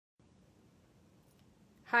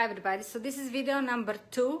Hi everybody, so this is video number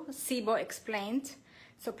 2, SIBO explained.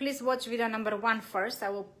 So please watch video number 1 first. I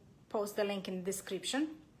will post the link in the description.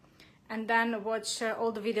 And then watch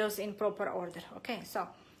all the videos in proper order. Okay, so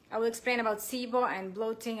I will explain about SIBO and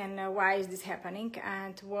bloating and why is this happening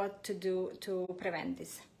and what to do to prevent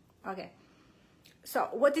this. Okay, so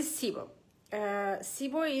what is SIBO?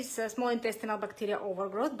 SIBO is a small intestinal bacteria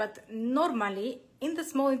overgrowth, but normally in the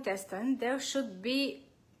small intestine there should be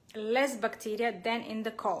less bacteria than in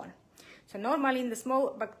the colon. So normally in the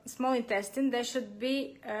small intestine there should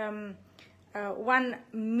be 1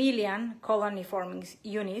 million colony forming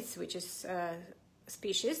units, which is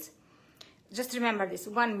species. Just remember this,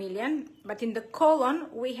 1 million, but in the colon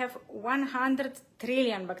we have 100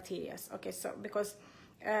 trillion bacteria. Okay, so because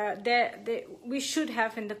we should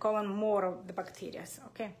have in the colon more of the bacteria,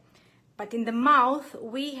 okay? But in the mouth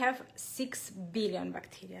we have 6 billion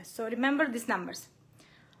bacteria. So remember these numbers.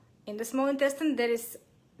 In the small intestine, there is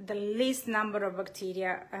the least number of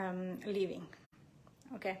bacteria living.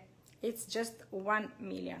 Okay, it's just 1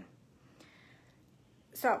 million.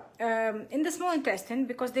 So in the small intestine,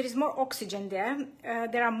 because there is more oxygen there,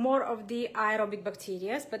 there are more of the aerobic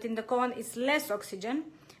bacteria, but in the colon it's less oxygen,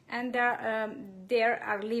 and there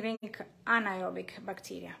are living anaerobic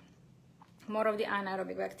bacteria, more of the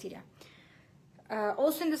anaerobic bacteria.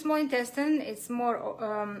 Also in the small intestine, it's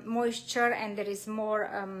more moisture and there is more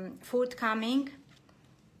food coming.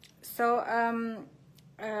 So,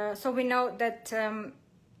 so we know that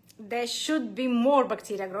there should be more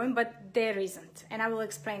bacteria growing, but there isn't, and I will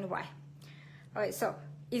explain why. Okay, so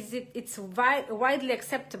it's widely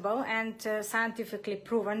acceptable and scientifically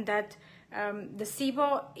proven that the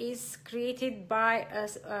SIBO is created by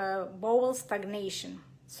a bowel stagnation.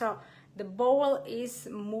 So the bowel is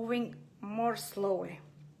moving more slowly.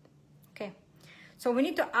 Okay, so we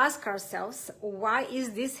need to ask ourselves, why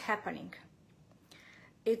is this happening?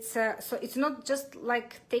 It's so it's not just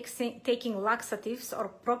like taking laxatives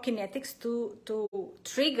or prokinetics to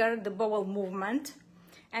trigger the bowel movement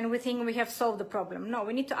and we think we have solved the problem. No,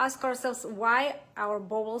 we need to ask ourselves why our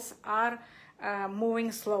bowels are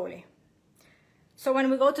moving slowly. So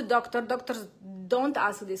when we go to doctors don't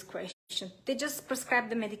ask this question. They just prescribe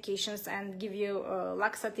the medications and give you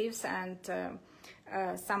laxatives and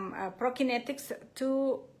some prokinetics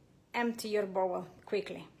to empty your bowel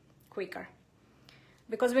quicker.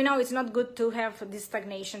 Because we know it's not good to have this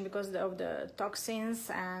stagnation because of the toxins,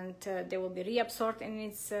 and they will be reabsorbed,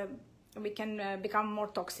 and we can become more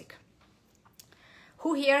toxic.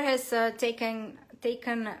 Who here has taken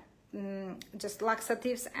just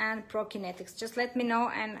laxatives and prokinetics? Just let me know,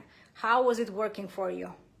 and how was it working for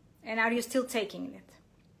you? And are you still taking it?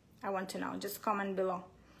 I want to know. Just comment below.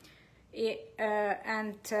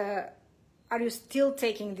 Are you still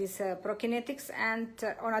taking this prokinetics and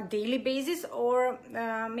on a daily basis, or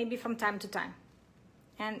maybe from time to time?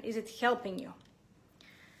 And is it helping you?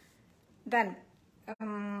 Then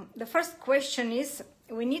the first question is,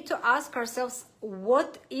 we need to ask ourselves,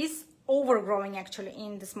 what is overgrowing actually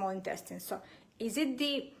in the small intestine? So is it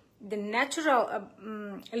the natural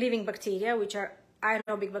living bacteria, which are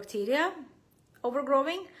aerobic bacteria,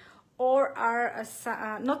 overgrowing, or are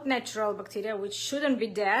not natural bacteria, which shouldn't be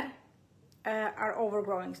there, are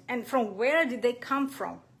overgrowing? And from where did they come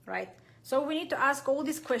from, right? So we need to ask all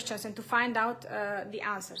these questions and to find out the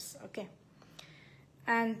answers, okay?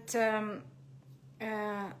 And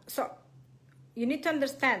so you need to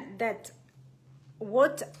understand that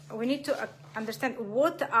what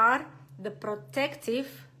are the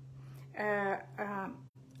protective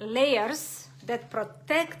layers that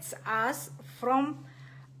protects us from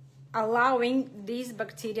allowing these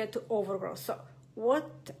bacteria to overgrow. So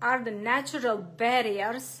what are the natural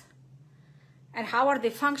barriers and how are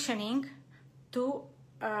they functioning to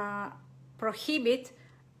prohibit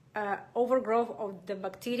overgrowth of the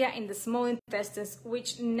bacteria in the small intestines,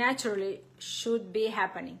 which naturally should be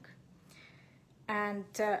happening? And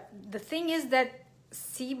the thing is that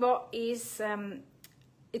SIBO is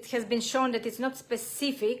it has been shown that it's not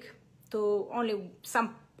specific to only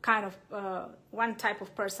some kind of one type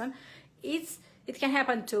of person. It can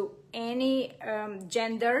happen to any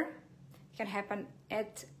gender, it can happen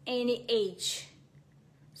at any age.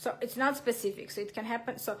 So it's not specific, so it can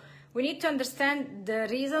happen. So we need to understand the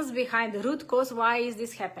reasons behind the root cause, why is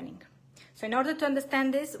this happening. So in order to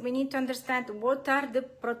understand this, we need to understand what are the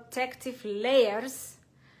protective layers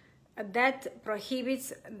that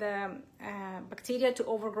prohibits the bacteria to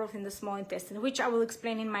overgrowth in the small intestine, which I will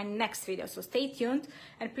explain in my next video. So stay tuned,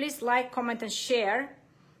 and please like, comment and share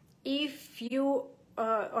if you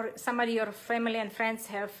or somebody, your family and friends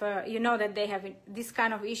have, you know that they have this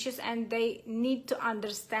kind of issues, and they need to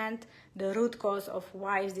understand the root cause of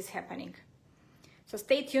why is this happening. So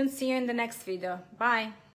stay tuned, see you in the next video.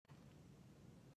 Bye.